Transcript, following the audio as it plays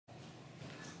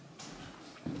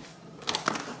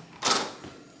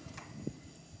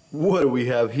What do we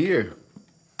have here?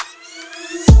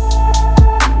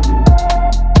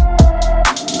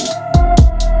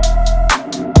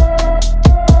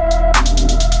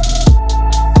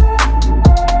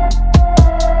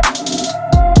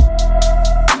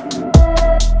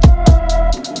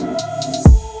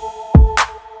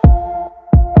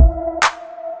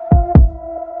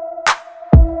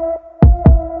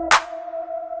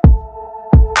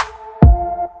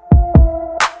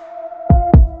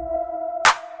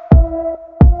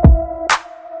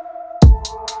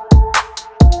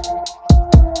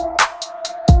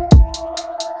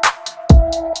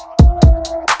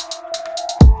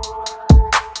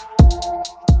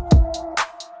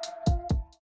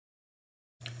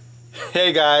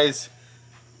 Hey guys,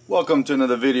 welcome to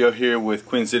another video here with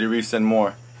Queen City Reefs and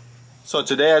more. So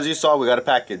today, as you saw, we got a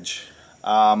package.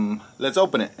 Let's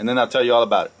open it and then I'll tell you all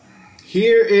about it.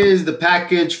 Here is the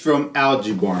package from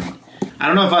Algae. I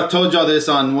don't know if I told y'all this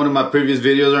on one of my previous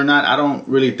videos or not. I don't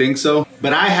really think so.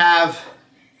 But I have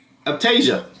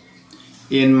Aptasia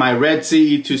in my Red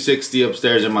Sea E-260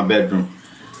 upstairs in my bedroom.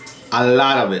 A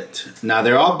lot of it. Now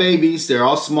they're all babies, they're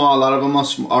all small, a lot of them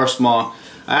are small.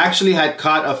 I actually had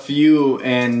caught a few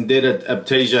and did an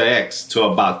Aptasia X to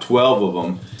about 12 of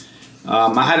them.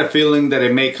 I had a feeling that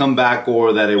it may come back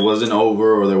or that it wasn't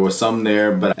over or there was some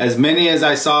there, but as many as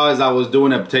I saw as I was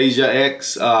doing Aptasia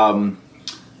X,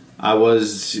 I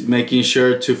was making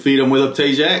sure to feed them with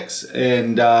Aptasia X,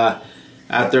 and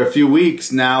after a few weeks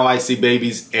now I see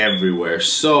babies everywhere.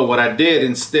 So what I did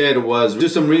instead was do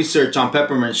some research on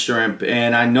peppermint shrimp,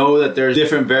 and I know that there's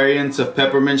different variants of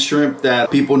peppermint shrimp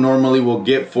that people normally will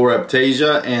get for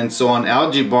Aptasia, and so on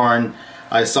Algae Barn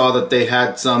I saw that they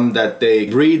had some that they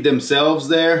breed themselves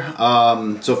there.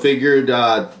 So figured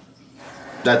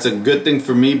that's a good thing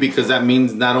for me, because that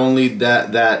means not only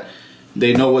that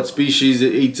they know what species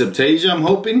eats Aptasia, I'm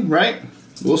hoping, right?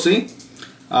 We'll see.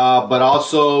 But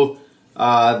also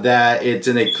that it's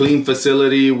in a clean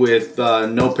facility with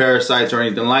no parasites or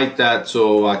anything like that,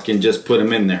 so I can just put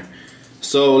them in there.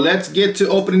 So let's get to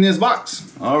opening this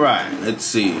box. All right, let's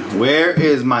see. Where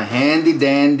is my handy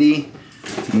dandy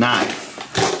knife?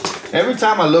 Every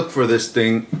time I look for this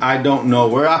thing, I don't know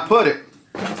where I put it.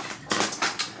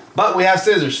 But we have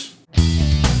scissors.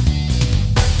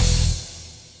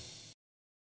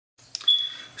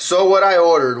 So what I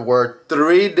ordered were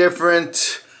 3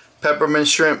 different peppermint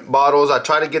shrimp bottles. I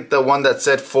tried to get the one that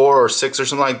said 4 or 6 or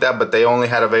something like that, but they only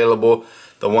had available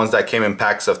the ones that came in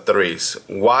packs of 3s.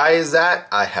 Why is that?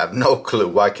 I have no clue.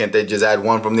 Why can't they just add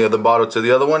one from the other bottle to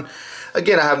the other one?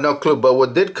 Again, I have no clue, but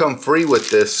what did come free with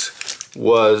this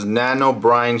was nano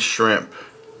brine shrimp.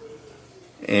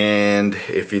 And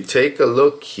if you take a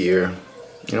look here,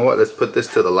 you know what, let's put this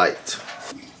to the light.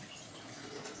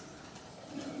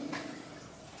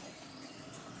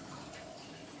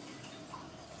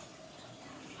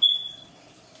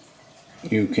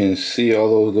 You can see all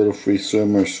those little free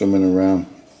swimmers swimming around.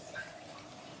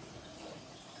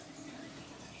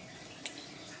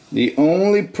 The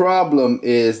only problem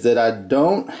is that I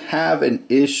don't have an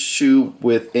issue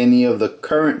with any of the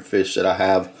current fish that I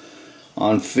have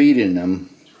on feeding them.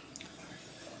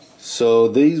 So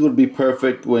these would be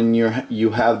perfect when you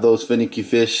have those finicky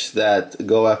fish that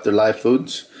go after live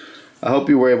foods. I hope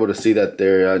you were able to see that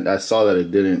there. I saw that it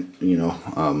didn't, you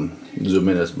know, zoom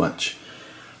in as much.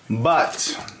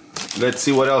 But let's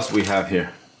see what else we have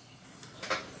here.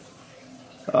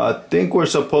 I think we're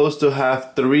supposed to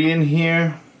have 3 in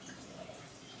here,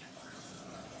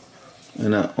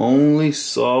 and I only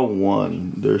saw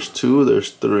 1. There's 2,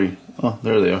 there's 3. Oh,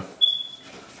 there they are.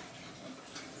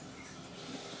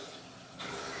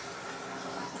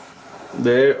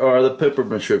 There are the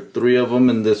peppermint shrimp, 3 of them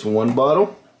in this one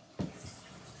bottle.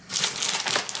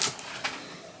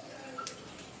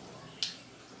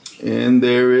 And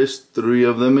there is 3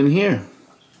 of them in here.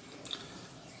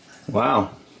 Wow.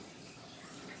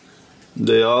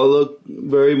 They all look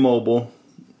very mobile.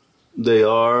 They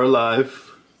are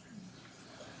alive.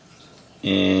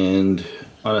 And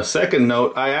on a second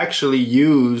note, I actually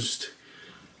used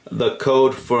the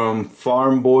code from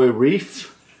Farm Boy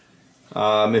Reef.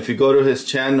 If you go to his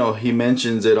channel, he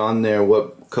mentions it on there,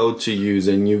 what code to use,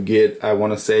 and you get, I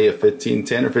want to say, a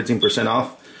 10 or 15%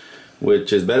 off,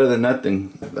 which is better than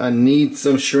nothing. I need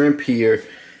some shrimp here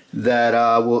that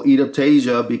will eat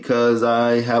Aptasia, because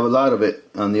I have a lot of it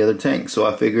on the other tank. So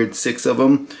I figured 6 of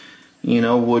them, you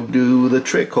know, would do the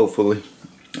trick, hopefully.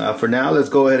 For now, let's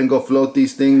go ahead and go float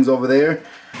these things over there.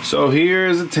 So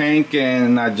here's a tank,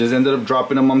 and I just ended up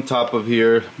dropping them on top of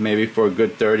here, maybe for a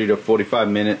good 30 to 45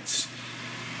 minutes.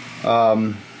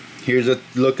 Here's a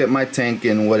look at my tank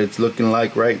and what it's looking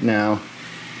like right now.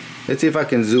 Let's see if I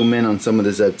can zoom in on some of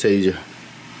this Aptasia.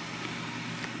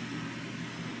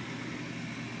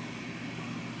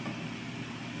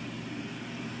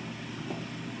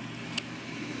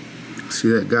 See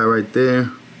that guy right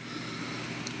there?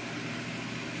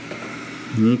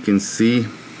 You can see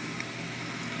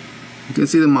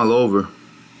them all over.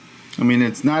 I mean,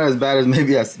 it's not as bad as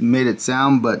maybe I made it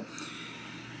sound, but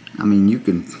I mean,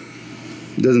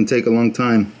 it doesn't take a long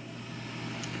time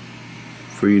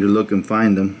for you to look and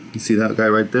find them. You see that guy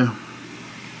right there?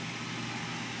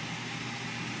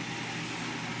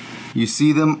 You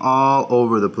see them all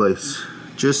over the place.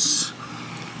 Just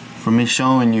from me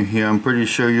showing you here, I'm pretty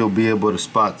sure you'll be able to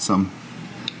spot some.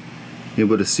 Be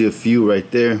able to see a few right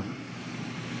there.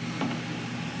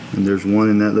 And there's one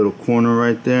in that little corner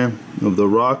right there of the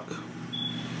rock.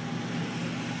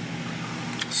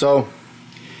 So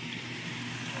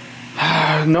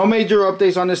no major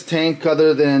updates on this tank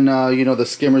other than you know, the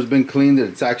skimmer's been cleaned.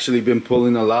 It's actually been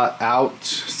pulling a lot out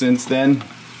since then.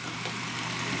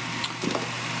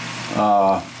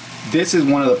 This is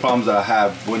one of the problems that I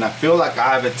have. When I feel like I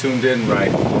have it tuned in right,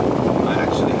 I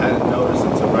actually hadn't noticed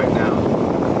until right now.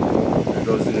 There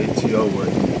goes the ATO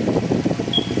working.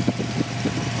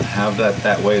 Have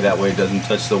that way it doesn't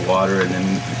touch the water, and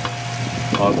then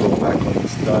I'll go back when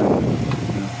it's done.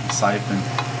 You know, siphon.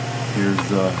 Here's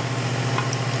the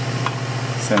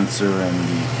sensor and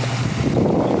the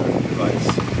other device.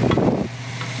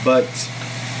 But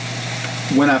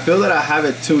when I feel that I have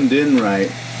it tuned in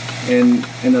right, and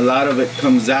a lot of it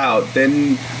comes out,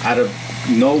 then out of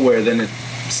nowhere, then it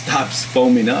stops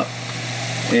foaming up,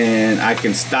 and I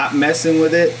can stop messing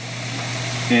with it,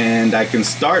 and I can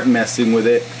start messing with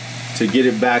it to get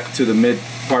it back to the mid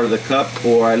part of the cup,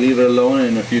 or I leave it alone and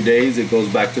in a few days it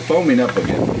goes back to foaming up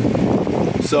again.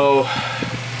 So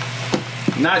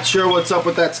not sure what's up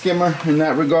with that skimmer in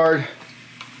that regard.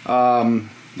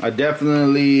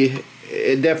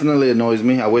 It definitely annoys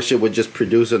me. I wish it would just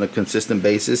produce on a consistent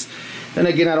basis. And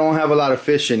again, I don't have a lot of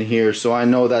fish in here, so I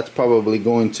know that's probably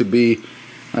going to be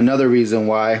another reason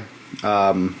why.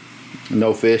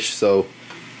 No fish, so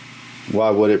why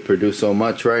would it produce so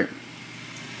much, right?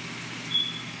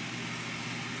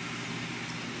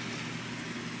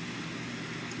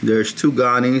 There's two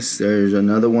gonnies. There's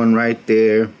another one right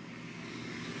there.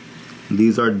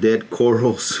 These are dead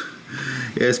corals.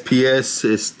 SPS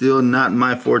is still not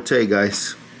my forte,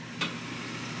 guys.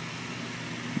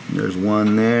 There's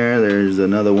one there. There's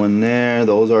another one there.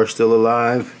 Those are still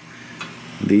alive.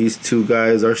 These two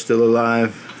guys are still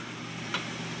alive.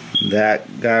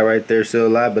 That guy right there is still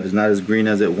alive, but it's not as green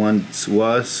as it once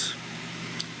was.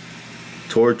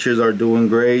 Torches are doing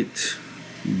great.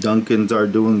 Duncans are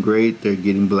doing great. They're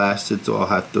getting blasted, so I'll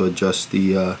have to adjust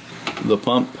the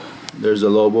pump. There's a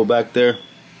Lobo back there.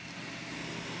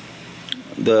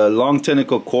 The long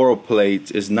tentacle coral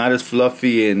plate is not as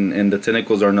fluffy, and the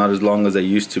tentacles are not as long as they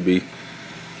used to be.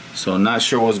 So I'm not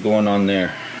sure what's going on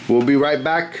there. We'll be right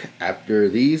back after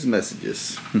these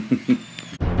messages.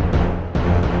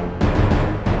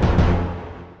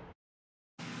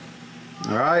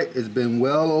 Alright, it's been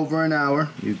well over an hour.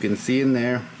 You can see in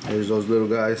there, there's those little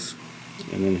guys.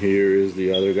 And then here is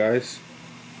the other guys.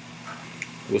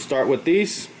 We'll start with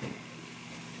these.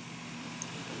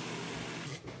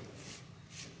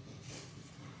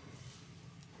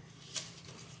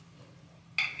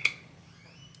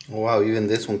 Oh, wow, even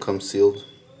this one comes sealed.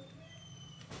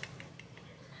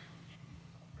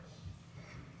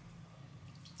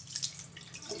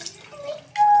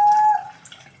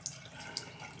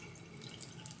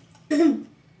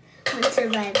 What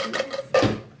survived this?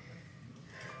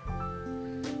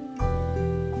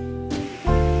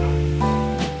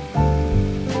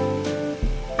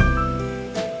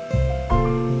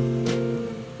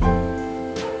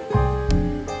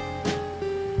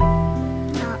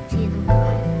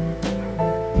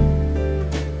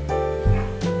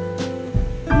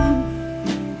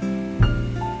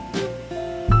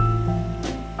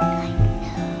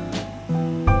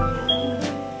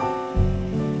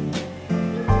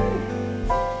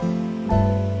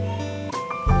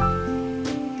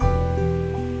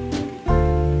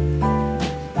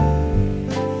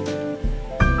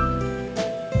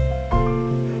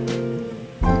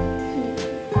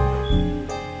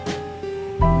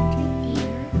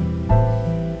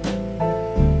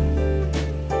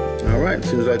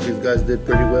 Seems like these guys did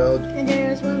pretty well. And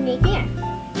there's one right there.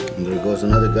 And there goes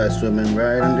another guy swimming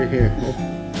right under here.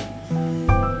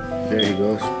 Oh. There he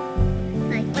goes.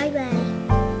 Like, bye-bye.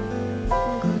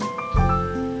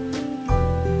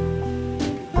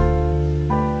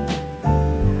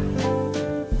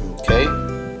 Okay.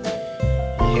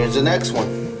 And here's the next one.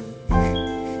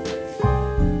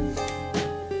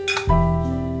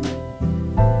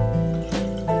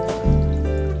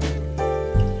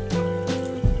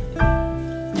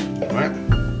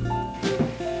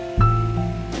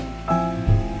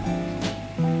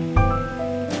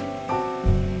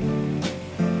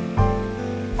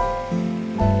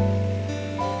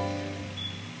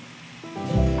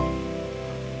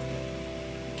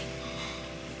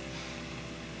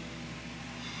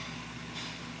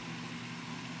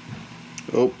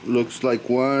 Oh, looks like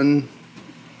one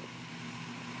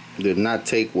did not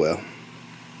take well.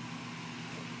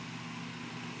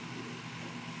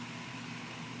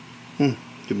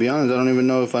 To be honest, I don't even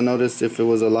know if I noticed if it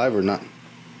was alive or not.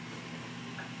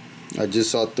 I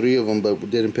just saw 3 of them, but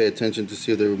didn't pay attention to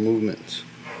see if there were movements.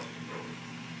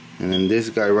 And then this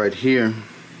guy right here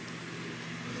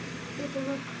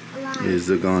is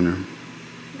the goner.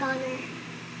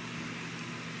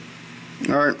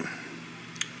 Alright,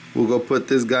 we'll go put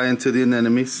this guy into the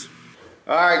anemones.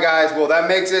 Alright guys, well that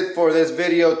makes it for this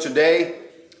video today.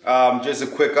 Just a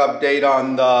quick update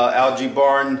on the algae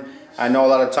barn. I know a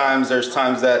lot of times there's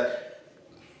times that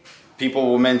people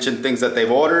will mention things that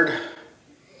they've ordered.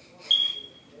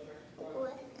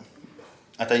 What?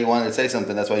 I thought you wanted to say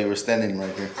something, that's why you were standing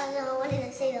right here. Oh no, I wanted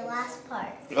to say the last part.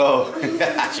 Oh,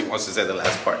 she wants to say the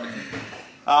last part.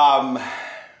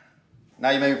 Now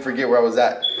you made me forget where I was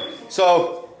at.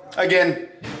 So, again,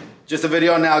 just a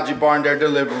video on algae barn, their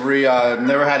delivery.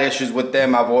 Never had issues with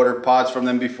them. I've ordered pods from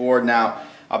them before. Now,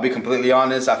 I'll be completely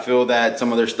honest, I feel that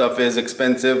some of their stuff is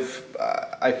expensive.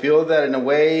 I feel that in a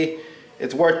way,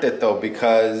 it's worth it though,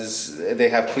 because they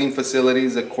have clean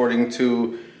facilities according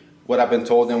to what I've been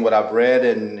told and what I've read.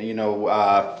 And you know,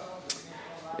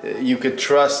 you could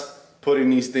trust putting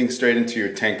these things straight into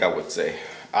your tank, I would say.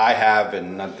 I have,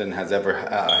 and nothing has ever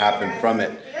happened from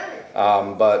it.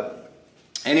 But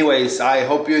anyways, I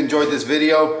hope you enjoyed this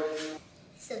video.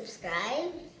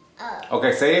 Subscribe.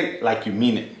 Okay, say it like you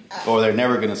mean it, or they're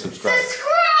never gonna subscribe.